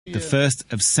the first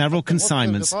of several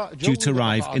consignments due to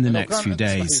arrive in the next few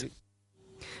days.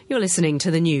 You're listening to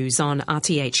the news on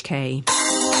RTHK.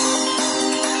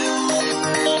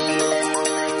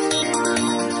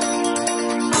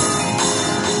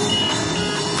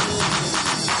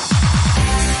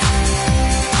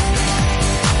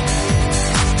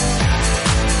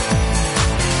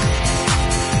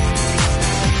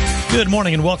 Good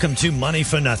morning and welcome to Money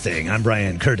for Nothing. I'm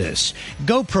Brian Curtis.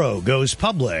 GoPro goes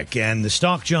public and the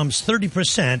stock jumps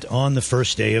 30% on the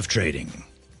first day of trading.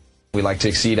 We like to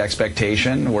exceed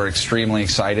expectation. We're extremely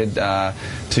excited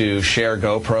to share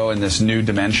GoPro in this new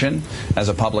dimension as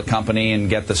a public company and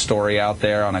get the story out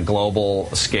there on a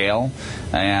global scale.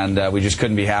 And we just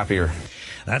couldn't be happier.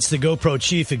 That's the GoPro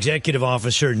Chief Executive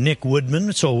Officer, Nick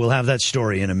Woodman, so we'll have that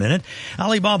story in a minute.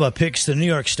 Alibaba picks the New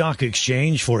York Stock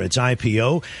Exchange for its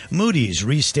IPO. Moody's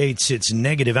restates its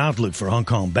negative outlook for Hong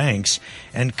Kong banks.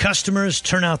 And customers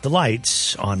turn out the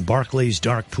lights on Barclays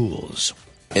dark pools.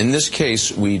 In this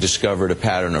case, we discovered a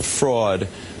pattern of fraud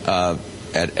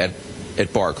at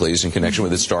Barclays in connection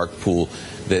with its dark pool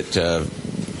that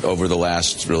over the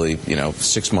last,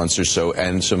 6 months or so,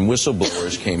 and some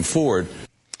whistleblowers came forward.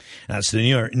 That's the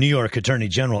New York Attorney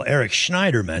General Eric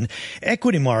Schneiderman.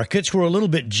 Equity markets were a little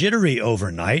bit jittery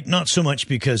overnight, not so much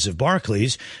because of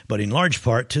Barclays, but in large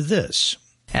part to this.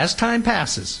 As time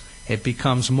passes, it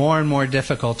becomes more and more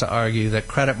difficult to argue that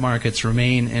credit markets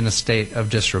remain in a state of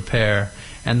disrepair,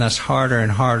 and thus harder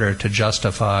and harder to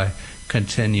justify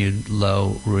continued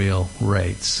low real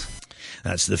rates.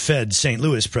 That's the Fed St.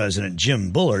 Louis President Jim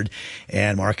Bullard,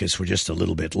 and markets were just a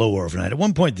little bit lower overnight. At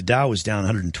one point, the Dow was down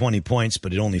 120 points,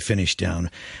 but it only finished down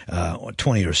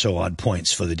 20 or so odd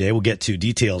points for the day. We'll get to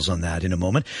details on that in a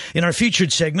moment. In our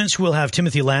featured segments, we'll have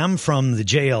Timothy Lamb from the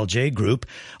JLJ Group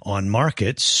on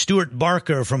markets. Stuart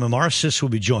Barker from Emarsis will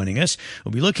be joining us.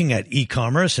 We'll be looking at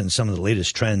e-commerce and some of the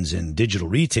latest trends in digital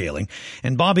retailing.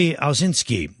 And Bobby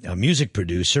Owsinski, a music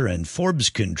producer and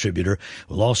Forbes contributor,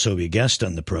 will also be a guest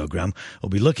on the program. We'll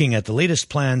be looking at the latest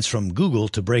plans from Google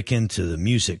to break into the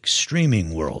music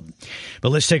streaming world. But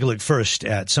let's take a look first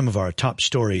at some of our top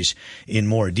stories in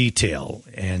more detail.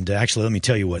 And actually, let me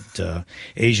tell you what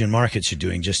Asian markets are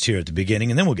doing just here at the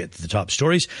beginning, and then we'll get to the top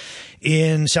stories.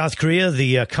 In South Korea,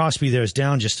 the Kospi there is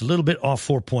down just a little bit, off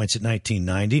 4 points at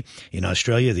 1990. In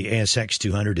Australia, the ASX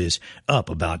 200 is up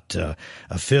about a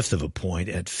fifth of a point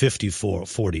at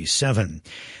 54.47.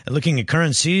 Looking at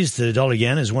currencies, the dollar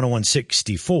yen is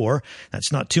 101.64.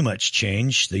 That's not too much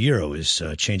change. The euro is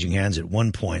changing hands at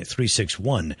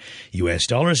 1.361 US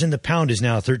dollars, and the pound is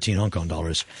now 13 Hong Kong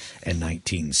dollars and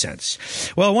 19 cents.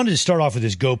 Well, I wanted to start off with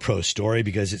this GoPro story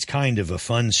because it's kind of a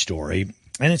fun story.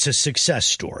 And it's a success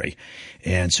story.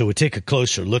 And so we'll take a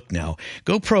closer look now.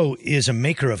 GoPro is a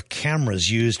maker of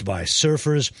cameras used by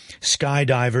surfers,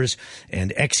 skydivers,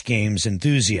 and X Games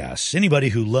enthusiasts, anybody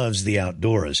who loves the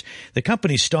outdoors. The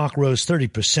company's stock rose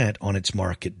 30% on its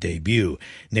market debut.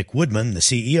 Nick Woodman, the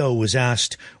CEO, was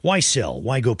asked, why sell?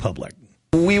 Why go public?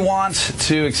 We want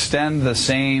to extend the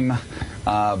same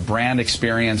brand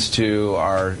experience to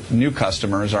our new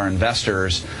customers, our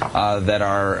investors, that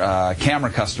our camera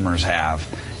customers have.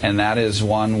 And that is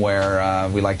one where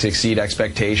we like to exceed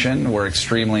expectation. We're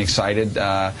extremely excited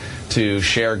to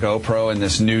share GoPro in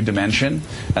this new dimension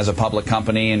as a public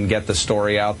company and get the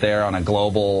story out there on a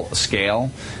global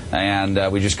scale. And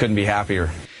we just couldn't be happier.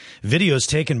 Videos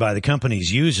taken by the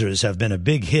company's users have been a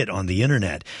big hit on the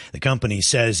internet. The company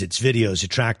says its videos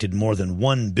attracted more than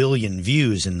 1 billion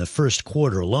views in the first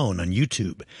quarter alone on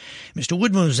YouTube. Mr.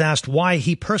 Woodman was asked why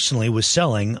he personally was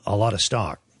selling a lot of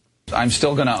stock. I'm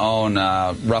still going to own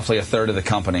roughly a third of the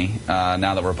company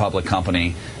now that we're a public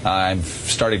company. I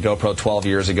started GoPro 12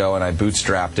 years ago and I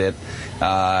bootstrapped it.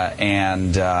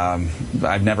 And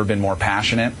I've never been more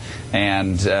passionate.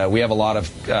 And we have a lot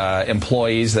of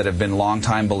employees that have been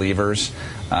longtime believers.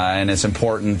 And it's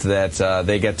important that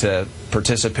they get to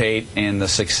participate in the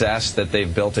success that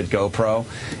they've built at GoPro.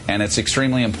 And it's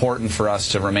extremely important for us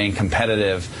to remain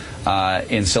competitive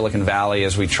in Silicon Valley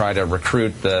as we try to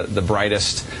recruit the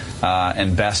brightest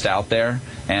and best out there.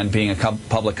 And being a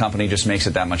public company just makes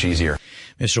it that much easier.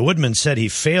 Mr. Woodman said he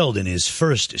failed in his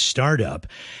first startup,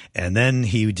 and then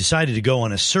he decided to go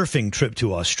on a surfing trip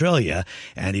to Australia,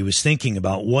 and he was thinking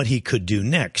about what he could do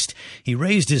next. He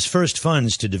raised his first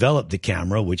funds to develop the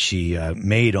camera, which he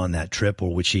made on that trip,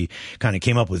 or which he kind of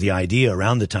came up with the idea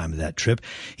around the time of that trip.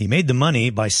 He made the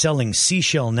money by selling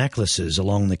seashell necklaces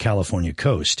along the California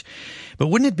coast. But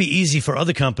wouldn't it be easy for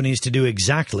other companies to do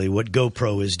exactly what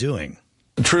GoPro is doing?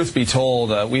 Truth be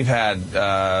told, we've had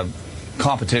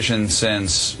competition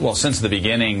since the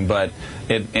beginning, but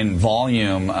in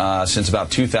volume since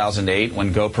about 2008,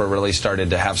 when GoPro really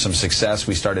started to have some success.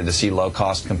 We started to see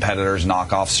low-cost competitors,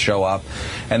 knockoffs show up.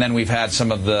 And then we've had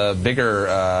some of the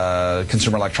bigger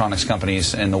consumer electronics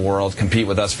companies in the world compete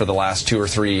with us for the last 2 or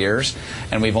 3 years.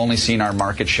 And we've only seen our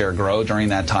market share grow during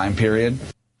that time period.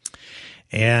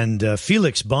 And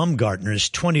Felix Baumgartner's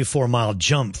 24-mile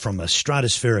jump from a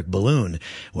stratospheric balloon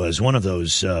was one of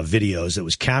those videos that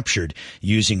was captured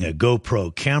using a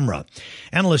GoPro camera.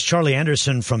 Analyst Charlie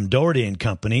Anderson from Doherty &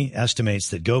 Company estimates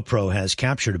that GoPro has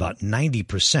captured about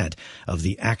 90% of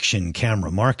the action camera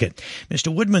market.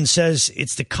 Mr. Woodman says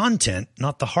it's the content,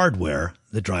 not the hardware,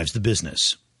 that drives the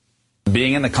business.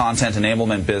 Being in the content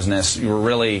enablement business, we're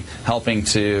really helping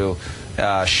to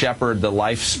shepherd the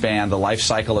lifespan, the life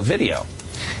cycle of video.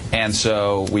 And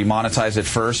so we monetize it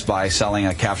first by selling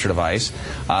a capture device.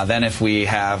 Then if we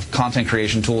have content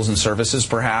creation tools and services,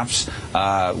 perhaps,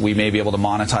 we may be able to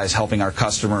monetize helping our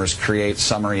customers create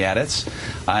summary edits.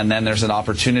 And then there's an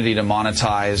opportunity to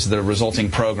monetize the resulting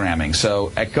programming.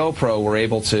 So at GoPro, we're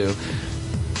able to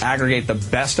aggregate the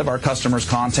best of our customers'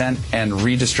 content and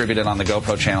redistribute it on the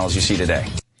GoPro channel as you see today.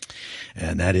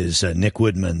 And that is Nick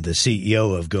Woodman, the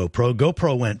CEO of GoPro.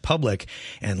 GoPro went public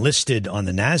and listed on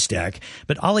the NASDAQ,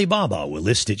 but Alibaba will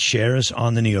list its shares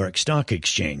on the New York Stock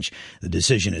Exchange. The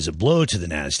decision is a blow to the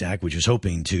NASDAQ, which was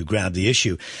hoping to grab the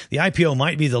issue. The IPO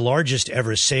might be the largest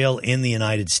ever sale in the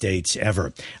United States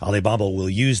ever. Alibaba will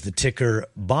use the ticker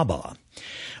BABA.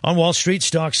 On Wall Street,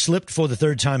 stocks slipped for the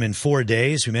third time in 4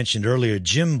 days. We mentioned earlier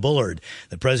Jim Bullard,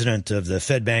 the president of the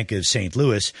Fed Bank of St.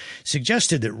 Louis,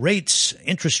 suggested that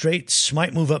interest rates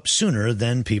might move up sooner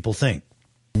than people think.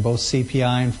 Both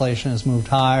CPI inflation has moved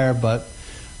higher, but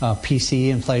PCE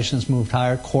inflation has moved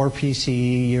higher. Core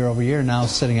PCE year over year now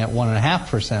sitting at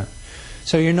 1.5%.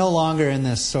 So you're no longer in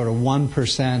this sort of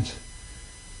 1%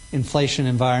 inflation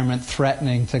environment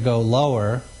threatening to go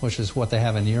lower, which is what they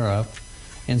have in Europe.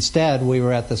 Instead, we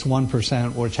were at this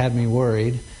 1%, which had me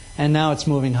worried, and now it's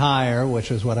moving higher, which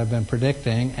is what I've been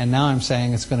predicting, and now I'm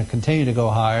saying it's going to continue to go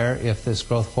higher if this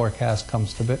growth forecast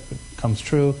comes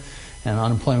true and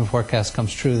unemployment forecast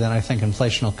comes true. Then I think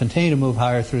inflation will continue to move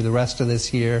higher through the rest of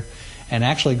this year and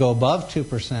actually go above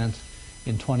 2%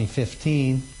 in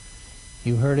 2015.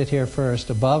 You heard it here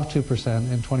first, above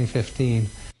 2% in 2015.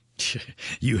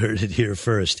 You heard it here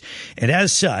first. And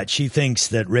as such, he thinks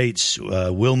that rates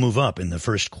will move up in the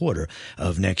first quarter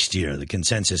of next year. The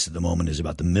consensus at the moment is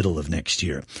about the middle of next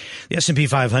year. The S&P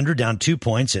 500 down 2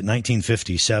 points at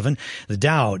 1957. The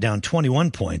Dow down 21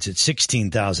 points at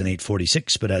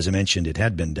 16,846. But as I mentioned, it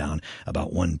had been down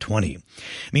about 120.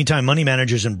 Meantime, money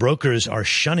managers and brokers are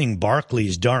shunning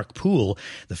Barclays' dark pool.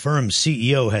 The firm's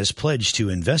CEO has pledged to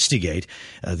investigate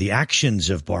the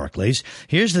actions of Barclays.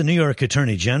 Here's the New York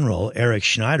Attorney General, Eric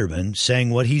Schneiderman, saying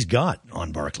what he's got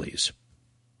on Barclays.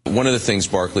 One of the things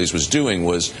Barclays was doing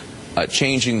was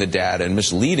changing the data and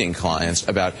misleading clients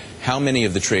about how many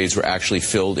of the trades were actually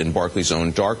filled in Barclays'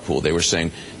 own dark pool. They were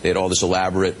saying they had all this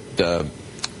elaborate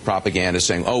propaganda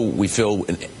saying, oh, we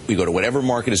go to whatever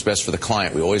market is best for the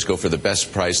client. We always go for the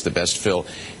best price, the best fill.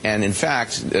 And in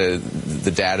fact,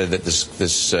 the data that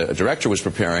this director was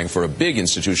preparing for a big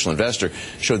institutional investor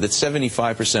showed that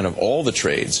 75% of all the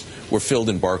trades were filled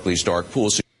in Barclays' dark pool.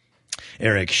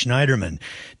 Eric Schneiderman.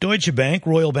 Deutsche Bank,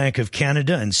 Royal Bank of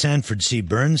Canada, and Sanford C.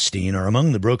 Bernstein are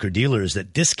among the broker-dealers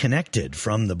that disconnected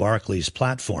from the Barclays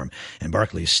platform, and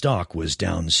Barclays stock was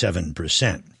down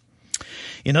 7%.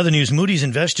 In other news, Moody's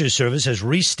Investors Service has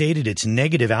restated its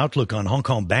negative outlook on Hong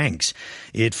Kong banks.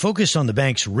 It focused on the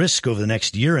bank's risk over the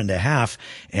next year and a half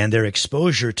and their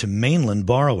exposure to mainland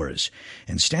borrowers.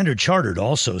 And Standard Chartered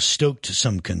also stoked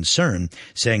some concern,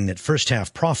 saying that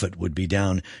first-half profit would be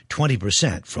down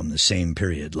 20% from the same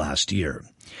period last year.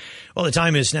 Well, the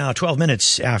time is now 12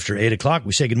 minutes after 8 o'clock.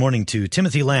 We say good morning to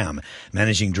Timothy Lam,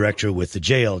 Managing Director with the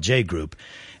JLJ Group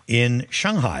in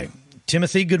Shanghai.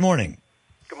 Timothy, good morning.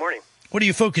 Good morning. What are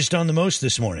you focused on the most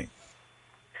this morning?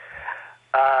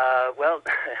 Well,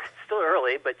 it's still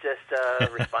early, but just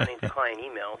responding to client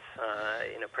emails.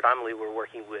 Predominantly we're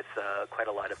working with quite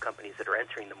a lot of companies that are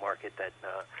entering the market that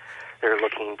they're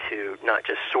looking to not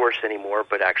just source anymore,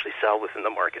 but actually sell within the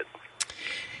market.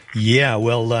 Yeah,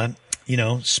 well,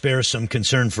 spare some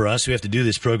concern for us. We have to do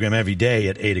this program every day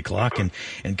at 8 o'clock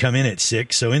and come in at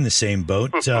 6, so in the same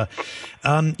boat.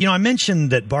 I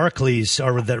mentioned that Barclays,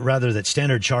 or that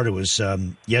Standard Chartered was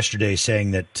yesterday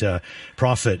saying that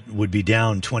profit would be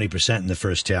down 20% in the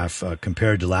first half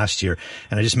compared to last year.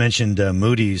 And I just mentioned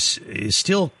Moody's is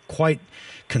still quite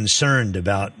concerned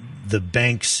about the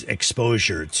bank's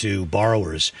exposure to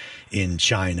borrowers in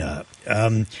China.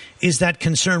 Is that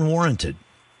concern warranted?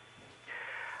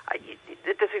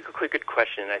 That's a good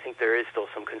question. I think there is still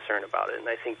some concern about it. And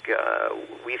I think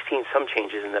we've seen some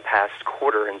changes in the past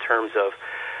quarter in terms of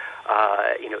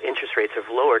interest rates have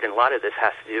lowered, and a lot of this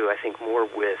has to do, I think, more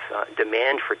with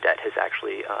demand for debt has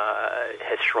actually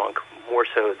has shrunk more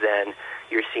so than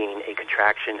you're seeing a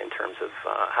contraction in terms of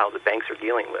how the banks are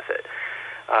dealing with it.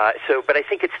 But I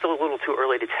think it's still a little too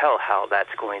early to tell how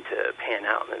that's going to pan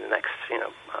out in the next,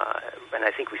 and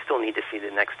I think we still need to see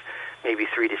the next maybe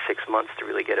 3 to 6 months to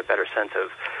really get a better sense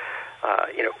of,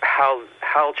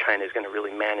 how China is going to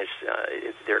really manage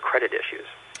their credit issues.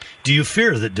 Do you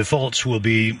fear that defaults will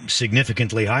be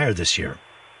significantly higher this year?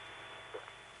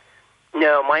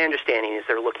 No, my understanding is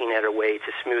they're looking at a way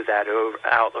to smooth that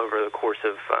out over the course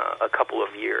of a couple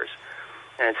of years.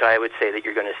 And so I would say that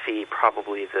you're going to see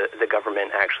probably the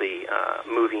government actually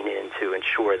moving in to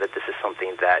ensure that this is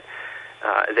something that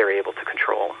they're able to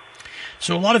control.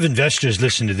 So a lot of investors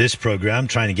listen to this program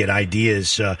trying to get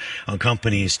ideas on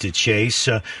companies to chase.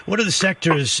 What are the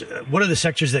sectors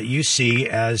that you see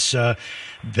as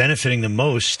benefiting the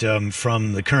most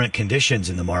from the current conditions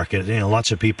in the market?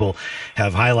 Lots of people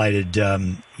have highlighted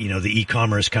the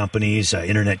e-commerce companies,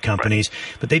 internet companies,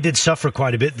 but they did suffer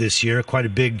quite a bit this year, quite a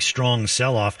big, strong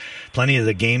sell-off. Plenty of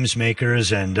the games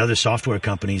makers and other software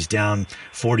companies down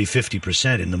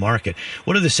 40-50% in the market.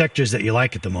 What are the sectors that you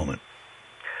like at the moment?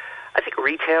 I think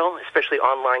retail, especially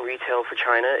online retail for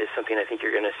China, is something I think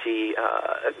you're going to see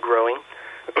growing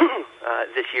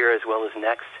this year as well as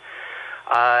next.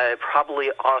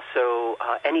 Probably also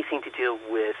anything to do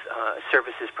with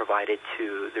services provided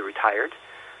to the retired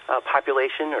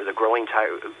population or the growing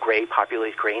grain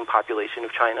population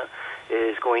of China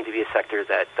is going to be a sector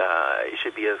that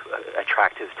should be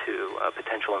attractive to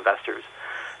potential investors,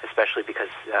 especially because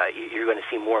you're going to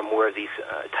see more and more of these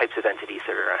types of entities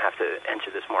that are going to have to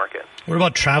enter this market. What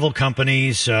about travel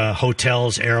companies,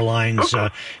 hotels, airlines,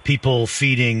 people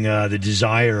feeding the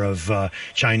desire of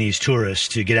Chinese tourists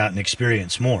to get out and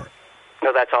experience more?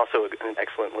 No, that's also an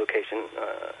excellent location,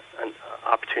 an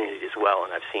opportunity as well,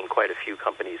 and I've seen quite a few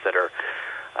companies that are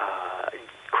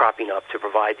cropping up to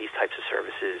provide these types of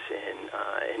services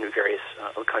in various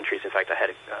countries. In fact, I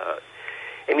had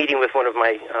a meeting with one of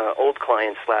my old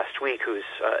clients last week who's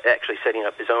actually setting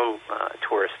up his own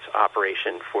tourist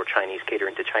operation for Chinese,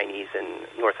 catering to Chinese in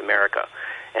North America.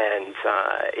 And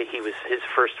his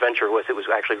first venture was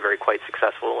actually quite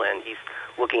successful, and he's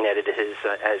looking at it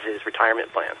as his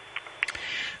retirement plan.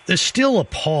 There's still a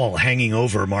pall hanging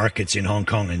over markets in Hong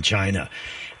Kong and China.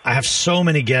 I have so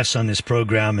many guests on this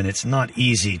program, and it's not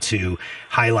easy to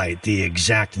highlight the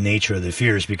exact nature of the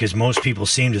fears because most people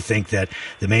seem to think that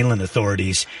the mainland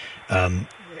authorities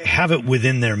have it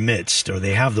within their midst, or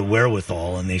they have the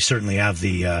wherewithal, and they certainly have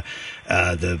the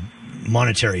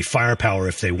monetary firepower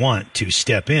if they want to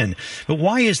step in. But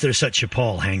why is there such a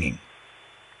pall hanging?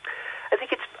 I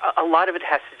think a lot of it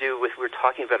has to do with, we're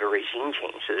talking about a regime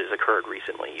change that has occurred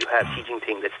recently. You have Xi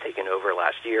Jinping that's taken over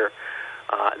last year.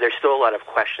 There's still a lot of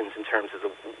questions in terms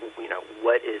of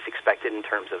what is expected in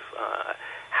terms of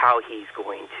how he's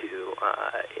going to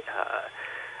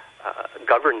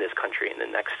govern this country in the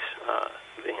next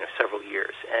several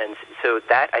years. And so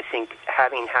that, I think,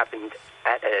 having happened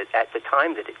at the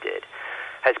time that it did,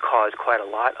 has caused quite a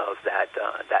lot of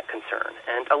that concern.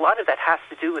 And a lot of that has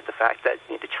to do with the fact that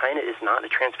China is not a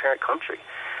transparent country.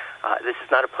 This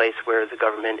is not a place where the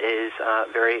government is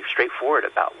very straightforward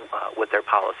about what their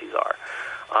policies are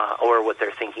or what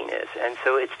their thinking is. And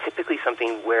so it's typically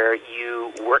something where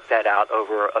you work that out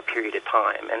over a period of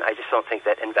time. And I just don't think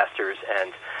that investors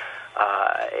and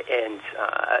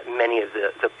many of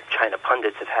the China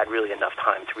pundits have had really enough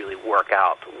time to really work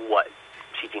out what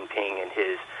Xi Jinping and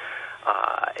his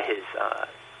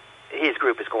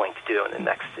group is going to do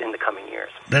in the coming years.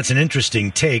 That's an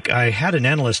interesting take. I had an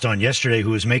analyst on yesterday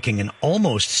who was making an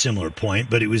almost similar point,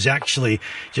 but it was actually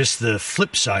just the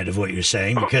flip side of what you're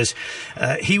saying, because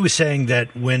he was saying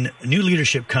that when new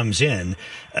leadership comes in,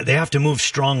 they have to move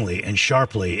strongly and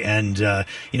sharply, and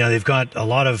they've got a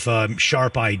lot of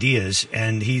sharp ideas,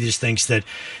 and he just thinks that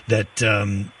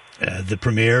the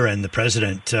premier and the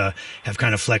president have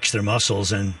kind of flexed their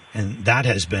muscles, and that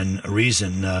has been a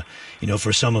reason,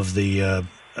 for some of the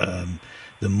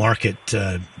market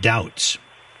doubts.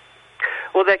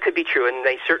 Well, that could be true, and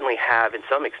they certainly have in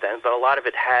some extent. But a lot of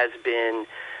it has been,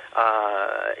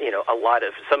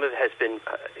 some of it has been,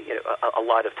 a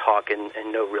lot of talk and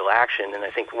no real action. And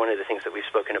I think one of the things that we've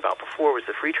spoken about before was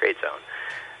the free trade zone.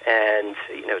 And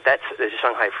that's the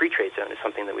Shanghai Free Trade Zone is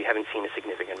something that we haven't seen a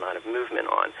significant amount of movement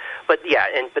on. But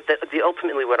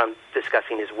ultimately what I'm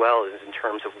discussing as well is in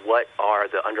terms of what are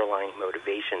the underlying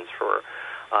motivations for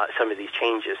some of these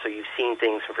changes. So you've seen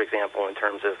things, for example, in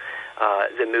terms of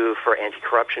the move for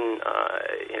anti-corruption,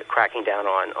 cracking down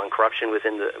on corruption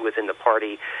within the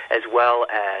party, as well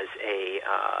as a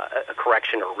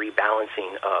correction or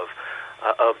rebalancing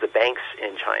of the banks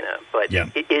in China. But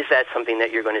is that something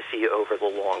that you're going to see over the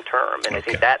long term? And I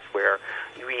think that's where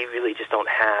we really just don't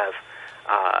have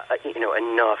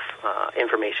enough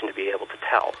information to be able to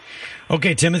tell.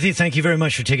 Okay, Timothy, thank you very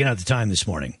much for taking out the time this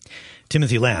morning.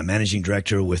 Timothy Lam, Managing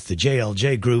Director with the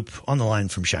JLJ Group, on the line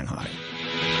from Shanghai.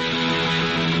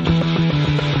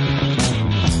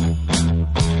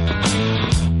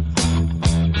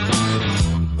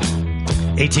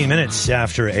 "18 minutes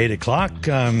after 8 o'clock.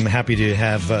 I'm happy to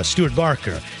have Stuart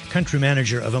Barker, Country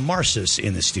Manager of Emarsys,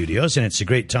 in the studios. And it's a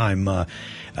great time,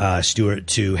 Stuart,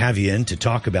 to have you in to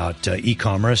talk about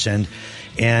e-commerce and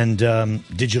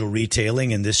digital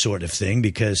retailing and this sort of thing,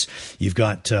 because you've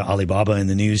got Alibaba in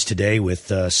the news today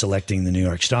with selecting the New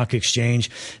York Stock Exchange.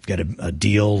 You've got a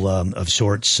deal of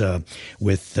sorts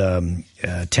with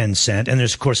Tencent. And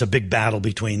there's, of course, a big battle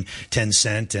between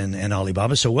Tencent and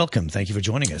Alibaba. So welcome. Thank you for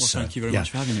joining us. Well, thank you very much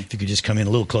for having me. If you could just come in a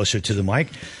little closer to the mic,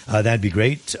 that'd be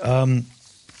great.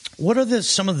 What are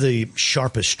some of the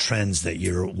sharpest trends that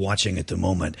you're watching at the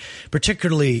moment,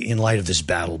 particularly in light of this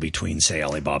battle between, say,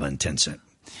 Alibaba and Tencent?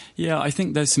 Yeah, I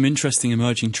think there's some interesting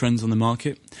emerging trends on the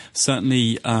market.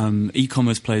 Certainly,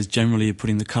 e-commerce players generally are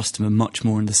putting the customer much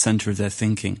more in the center of their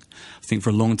thinking. I think for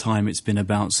a long time it's been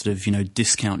about sort of,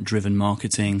 discount-driven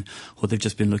marketing, or they've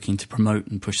just been looking to promote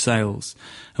and push sales.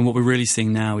 And what we're really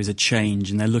seeing now is a change,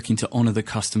 and they're looking to honor the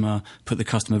customer, put the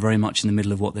customer very much in the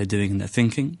middle of what they're doing and their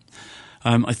thinking.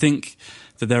 I think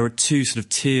that there are two sort of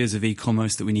tiers of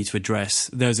e-commerce that we need to address.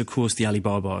 There's, of course, the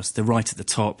Alibabas. They're right at the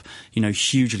top,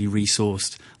 hugely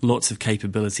resourced, lots of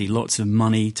capability, lots of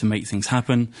money to make things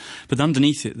happen. But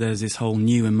underneath it, there's this whole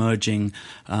new emerging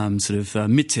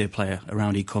mid-tier player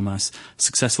around e-commerce.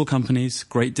 Successful companies,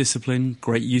 great discipline,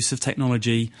 great use of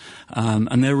technology,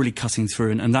 and they're really cutting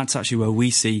through. And that's actually where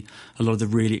we see a lot of the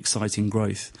really exciting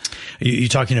growth. Are you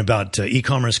talking about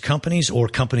e-commerce companies or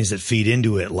companies that feed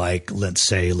into it, like, let's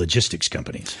say, logistics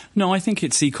companies? No, I think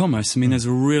it's e-commerce. I mean, there's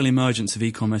a real emergence of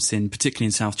e-commerce particularly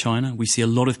in South China. We see a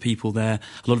lot of people there,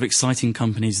 a lot of exciting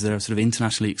companies that are sort of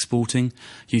internationally exporting,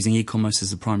 using e-commerce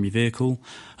as a primary vehicle.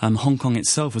 Hong Kong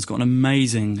itself has got an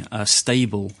amazing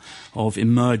stable of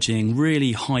emerging,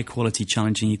 really high-quality,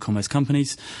 challenging e-commerce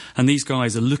companies. And these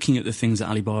guys are looking at the things that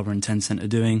Alibaba and Tencent are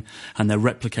doing, and they're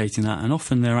replicating that. And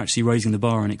often they're actually raising the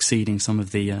bar and exceeding some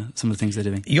of the things they're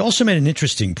doing. You also made an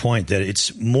interesting point that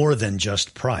it's more than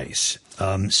just price.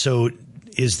 So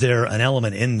is there an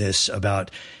element in this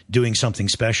about doing something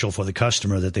special for the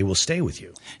customer that they will stay with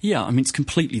you? Yeah, I mean, it's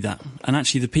completely that. And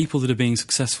actually, the people that are being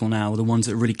successful now are the ones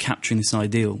that are really capturing this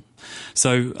ideal.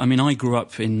 So, I mean, I grew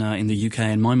up in the UK,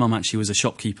 and my mum actually was a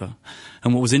shopkeeper.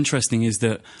 And what was interesting is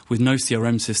that with no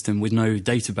CRM system, with no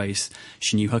database,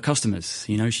 she knew her customers.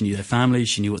 She knew their families,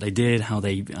 she knew what they did, how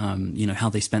they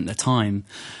spent their time.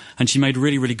 And she made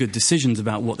really, really good decisions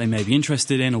about what they may be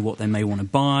interested in or what they may want to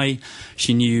buy.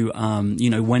 She knew,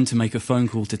 when to make a phone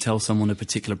call to tell someone a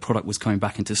particular product was coming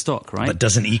back into stock, right? But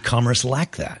doesn't e-commerce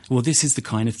lack that? Well, this is the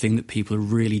kind of thing that people are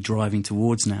really driving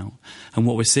towards now. And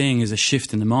what we're seeing is a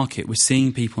shift in the market. We're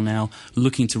seeing people now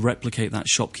looking to replicate that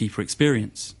shopkeeper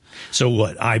experience. So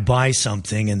what? I buy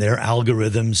something and their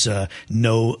algorithms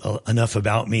know enough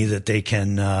about me that they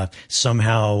can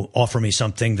somehow offer me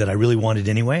something that I really wanted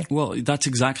anyway? Well, that's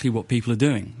exactly what people are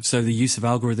doing. So the use of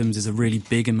algorithms is a really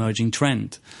big emerging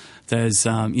trend. There's,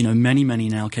 many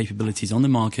now capabilities on the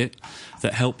market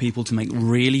that help people to make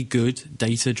really good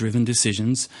data-driven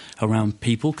decisions around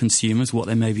people, consumers, what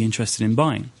they may be interested in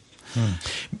buying.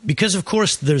 Because, of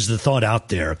course, there's the thought out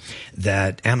there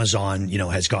that Amazon,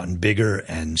 has gotten bigger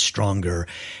and stronger,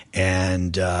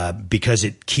 and because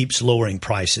it keeps lowering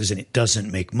prices and it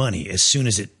doesn't make money, as soon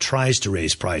as it tries to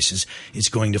raise prices, it's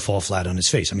going to fall flat on its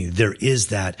face. I mean, there is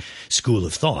that school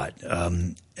of thought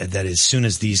that as soon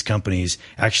as these companies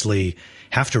actually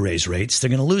have to raise rates, they're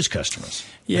going to lose customers.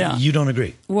 Yeah. You don't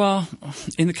agree? Well,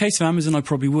 in the case of Amazon, I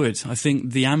probably would. I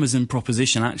think the Amazon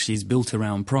proposition actually is built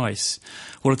around price.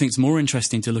 What I think is more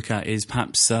interesting to look at is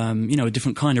perhaps, a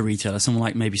different kind of retailer, someone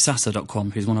like maybe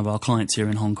Sasa.com, who's one of our clients here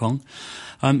in Hong Kong.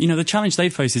 the challenge they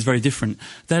face is very different.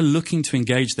 They're looking to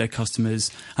engage their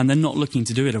customers, and they're not looking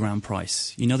to do it around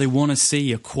price. They want to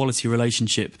see a quality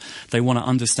relationship. They want to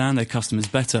understand their customers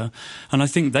better. And I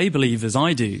think they believe, as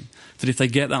I do, that if they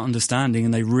get that understanding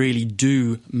and they really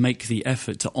do make the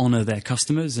effort to honour their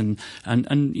customers and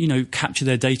capture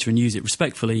their data and use it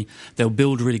respectfully, they'll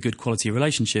build really good quality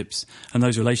relationships, and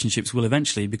those relationships will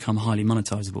eventually become highly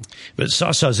monetizable. But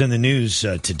Sasa's in the news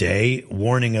today,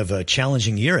 warning of a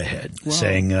challenging year ahead, wow.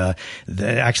 saying that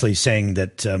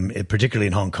particularly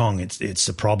in Hong Kong, it's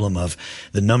a problem of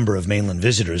the number of mainland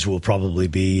visitors will probably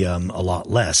be a lot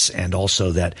less, and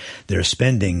also that their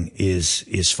spending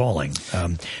is falling.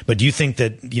 But do you think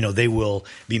that they will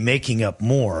be making up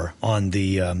more on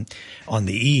the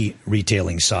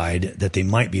e-retailing side that they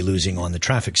might be losing on the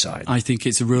traffic side? I think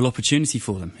it's a real opportunity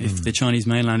for them. If the Chinese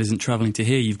mainland isn't travelling to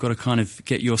here, you've got to kind of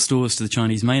get your stores to the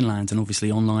Chinese mainland, and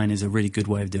obviously online is a really good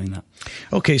way of doing that.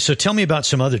 Okay, so tell me about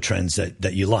some other trends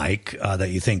that you like, that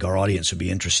you think our audience would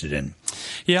be interested in.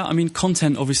 Yeah, I mean,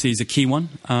 content obviously is a key one.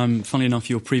 Funnily enough,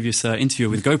 your previous interview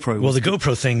with GoPro. Well, the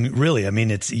GoPro thing, really, I mean,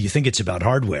 you think it's about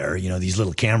hardware, these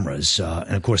little cameras,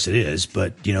 and of course it is,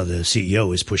 but, the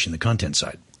CEO is pushing the content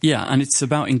side. Yeah, and it's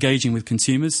about engaging with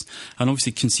consumers. And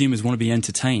obviously consumers want to be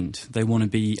entertained. They want to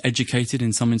be educated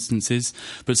in some instances,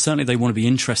 but certainly they want to be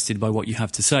interested by what you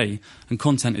have to say. And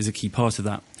content is a key part of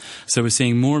that. So we're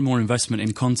seeing more and more investment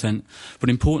in content, but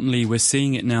importantly, we're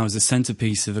seeing it now as a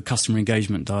centerpiece of a customer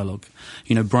engagement dialogue.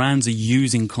 Brands are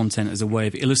using content as a way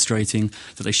of illustrating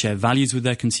that they share values with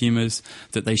their consumers,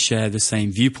 that they share the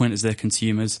same viewpoint as their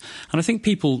consumers. And I think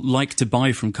people like to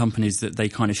buy from companies that they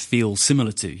kind of feel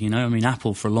similar to. I mean,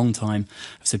 Apple for a long time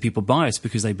have said people buy us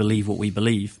because they believe what we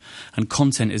believe. And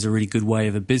content is a really good way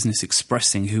of a business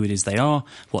expressing who it is they are,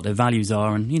 what their values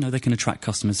are, and, they can attract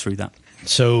customers through that.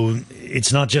 So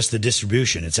it's not just the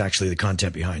distribution, it's actually the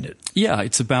content behind it. Yeah,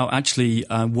 it's about actually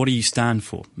what do you stand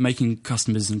for, making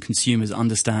customers and consumers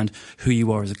understand who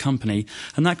you are as a company.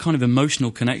 And that kind of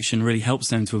emotional connection really helps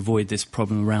them to avoid this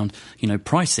problem around,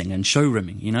 pricing and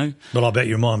showrooming, But I'll bet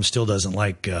your mom still doesn't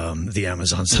like the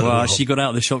Amazon side. Well, she got out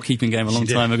of the shopkeeping game a long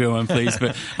time ago, I'm pleased,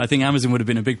 but I think Amazon would have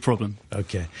been a big problem.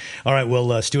 Okay. All right,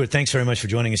 well, Stuart, thanks very much for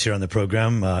joining us here on the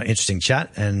program. Interesting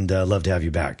chat, and love to have you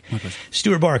back. My pleasure.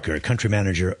 Stuart Barker, country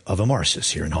manager of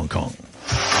Amarsis here in Hong Kong.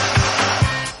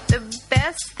 The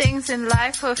best things in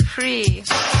life are free,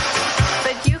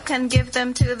 but you can give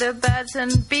them to the birds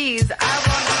and bees.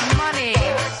 I want money.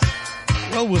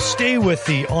 Well, we'll stay with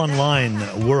the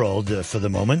online world for the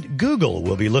moment. Google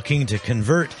will be looking to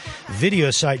convert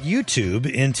video site YouTube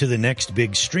into the next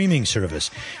big streaming service.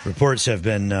 Reports have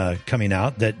been coming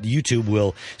out that YouTube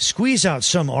will squeeze out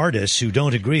some artists who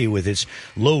don't agree with its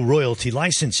low royalty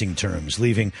licensing terms,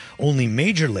 leaving only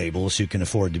major labels who can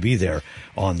afford to be there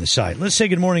on the site. Let's say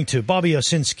good morning to Bobby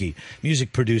Owsinski,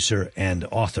 music producer and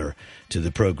author to the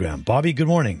program. Bobby, good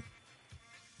morning.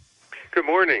 Good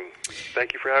morning.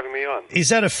 Thank you for having me on. Is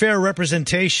that a fair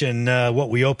representation, what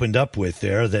we opened up with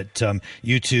there, that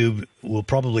YouTube will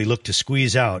probably look to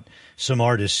squeeze out some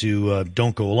artists who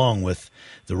don't go along with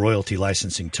the royalty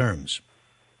licensing terms?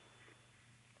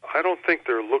 I don't think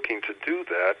they're looking to do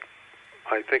that.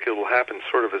 I think it will happen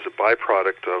sort of as a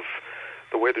byproduct of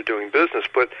the way they're doing business.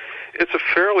 But it's a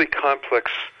fairly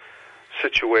complex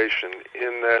situation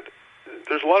in that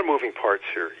there's a lot of moving parts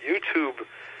here. YouTube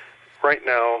right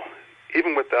now,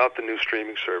 even without the new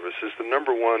streaming service, is the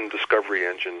number one discovery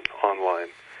engine online.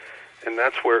 And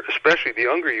that's where, especially the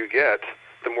younger you get,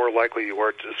 the more likely you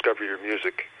are to discover your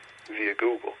music via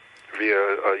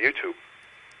YouTube.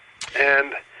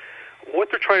 And what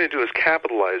they're trying to do is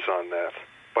capitalize on that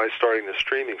by starting the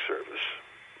streaming service.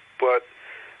 But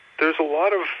there's a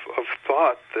lot of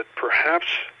thought that perhaps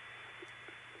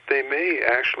they may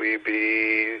actually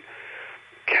be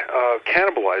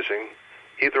cannibalizing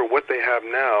either what they have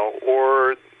now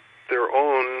or their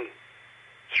own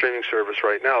streaming service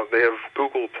right now. They have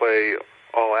Google Play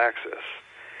All Access,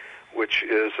 which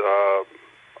is a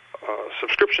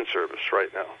subscription service right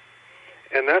now.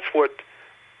 And that's what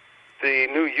the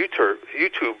new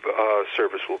YouTube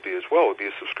service will be as well. It will be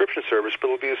a subscription service, but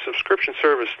it will be a subscription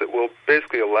service that will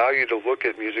basically allow you to look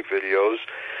at music videos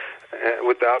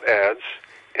without ads,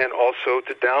 and also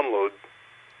to download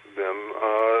them,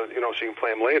 so you can play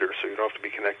them later, so you don't have to be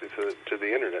connected to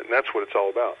the internet. And that's what it's all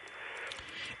about.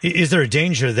 Is there a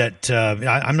danger that,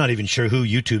 I'm not even sure who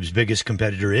YouTube's biggest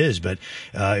competitor is, but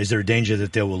is there a danger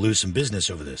that they will lose some business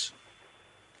over this?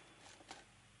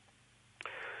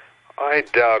 I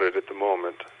doubt it at the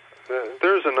moment.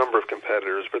 There's a number of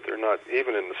competitors, but they're not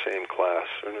even in the same class,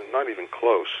 or not even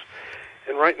close.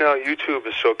 And right now, YouTube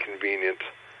is so convenient.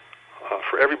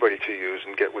 for everybody to use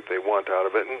and get what they want out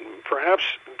of it. And perhaps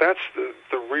that's the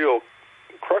real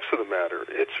crux of the matter.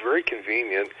 It's very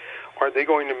convenient. Are they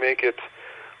going to make it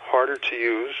harder to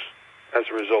use as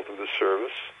a result of the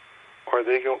service? Are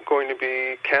they going to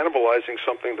be cannibalizing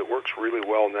something that works really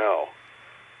well now?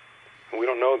 And we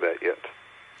don't know that yet.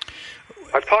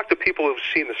 I've talked to people who've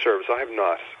seen the service. I have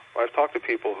not. I've talked to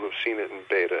people who've seen it in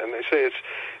beta, and they say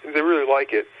they really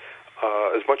like it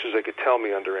as much as they could tell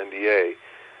me under NDA.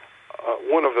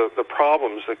 One of the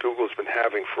problems that Google's been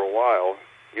having for a while,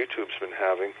 YouTube's been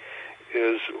having,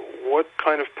 is what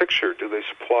kind of picture do they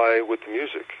supply with the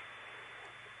music?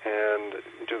 And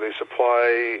do they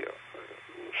supply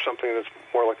something that's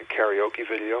more like a karaoke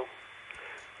video,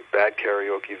 a bad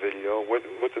karaoke video? What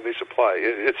do they supply?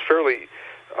 It's fairly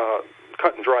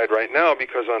cut and dried right now,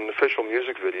 because on an official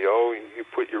music video, you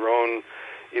put your own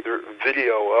either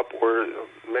video up, or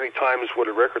many times what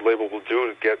a record label will do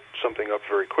to get something up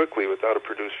very quickly without a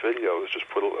produced video is just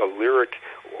put a lyric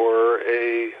or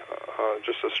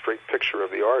just a straight picture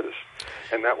of the artist,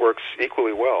 and that works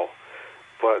equally well.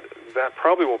 But that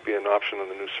probably won't be an option on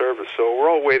the new service, so we're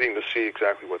all waiting to see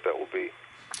exactly what that will be.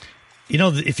 You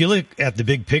know, if you look at the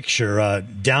big picture,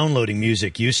 downloading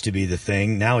music used to be the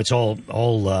thing. Now it's all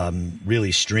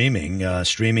really streaming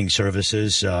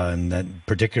services, and that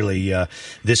particularly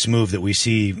this move that we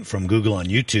see from Google on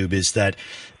YouTube is that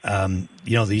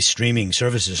these streaming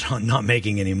services are not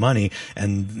making any money,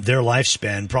 and their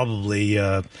lifespan probably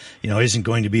isn't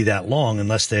going to be that long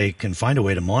unless they can find a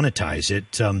way to monetize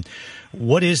it.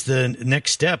 What is the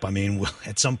next step? I mean,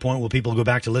 at some point, will people go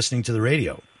back to listening to the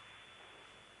radio?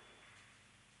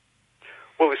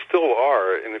 Well, they still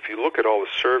are, and if you look at all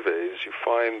the surveys, you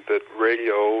find that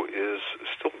radio is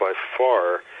still by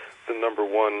far the number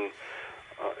one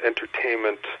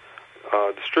entertainment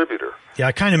distributor. Yeah,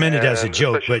 I kind of meant it as a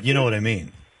joke, but you know what I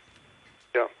mean.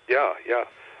 Yeah.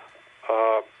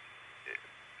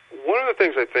 One of the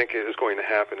things I think is going to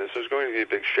happen is there's going to be a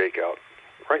big shakeout.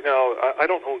 Right now, I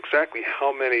don't know exactly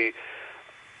how many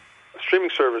streaming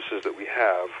services that we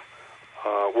have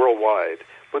worldwide,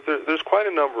 but there's quite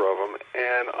a number of them,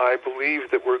 and I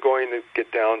believe that we're going to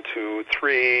get down to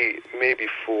 3, maybe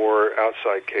 4,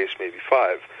 outside case, maybe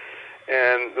 5.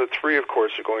 And the 3, of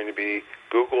course, are going to be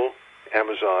Google,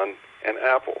 Amazon, and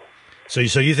Apple. So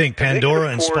you think Pandora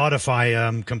and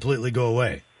Spotify completely go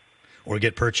away or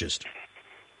get purchased?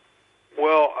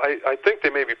 Well, I think they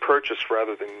may be purchased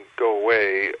rather than go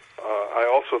away. I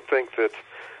also think that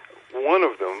one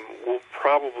of them will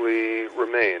probably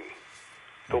remain.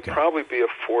 There'll probably be a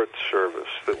 4th service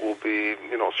that will be,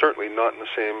 certainly not in the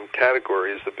same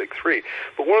category as the big 3.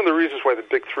 But one of the reasons why the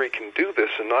big 3 can do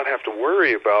this and not have to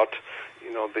worry about,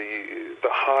 the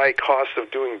high cost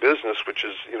of doing business, which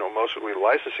is, mostly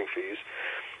licensing fees,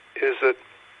 is that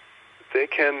they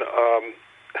can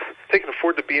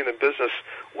afford to be in the business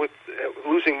with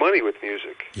losing money with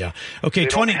music. Yeah. Okay. They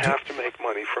don't have to make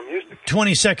money from music.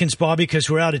 20 seconds, Bobby, because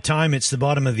we're out of time. It's the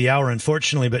bottom of the hour,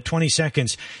 unfortunately. But 20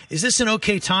 seconds. Is this an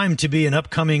okay time to be an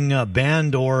upcoming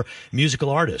band or musical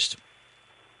artist?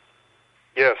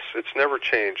 Yes, it's never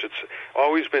changed. It's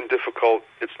always been difficult.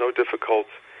 It's no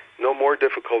more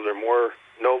difficult or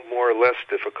no more or less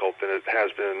difficult than it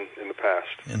has been in the past.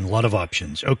 And a lot of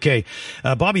options. Okay.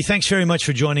 Bobby, thanks very much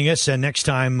for joining us. And next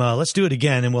time, let's do it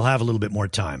again, and we'll have a little bit more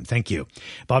time. Thank you.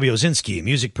 Bobby Owsinski,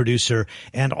 music producer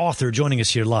and author, joining us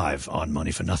here live on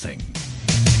Money for Nothing.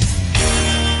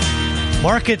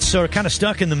 Markets are kind of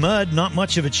stuck in the mud. Not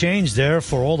much of a change there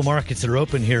for all the markets that are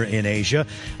open here in Asia.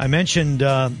 I mentioned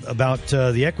about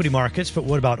the equity markets, but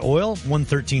what about oil?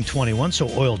 113.21, so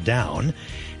oil down.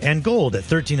 And gold at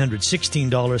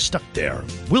 $1,316, stuck there.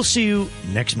 We'll see you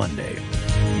next Monday.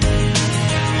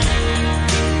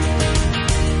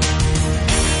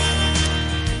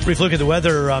 Brief look at the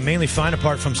weather, mainly fine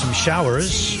apart from some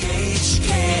showers. CHK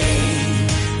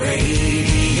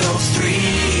Radio 3.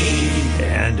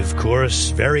 And, of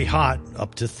course, very hot,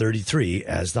 up to 33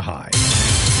 as the high.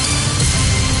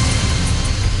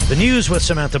 The news with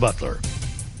Samantha Butler.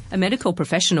 A medical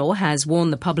professional has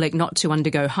warned the public not to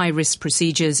undergo high-risk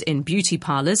procedures in beauty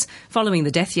parlors following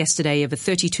the death yesterday of a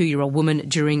 32-year-old woman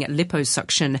during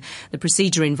liposuction. The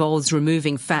procedure involves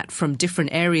removing fat from different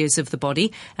areas of the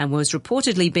body and was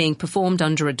reportedly being performed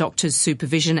under a doctor's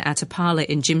supervision at a parlor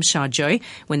in Jimshajo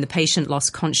when the patient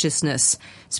lost consciousness.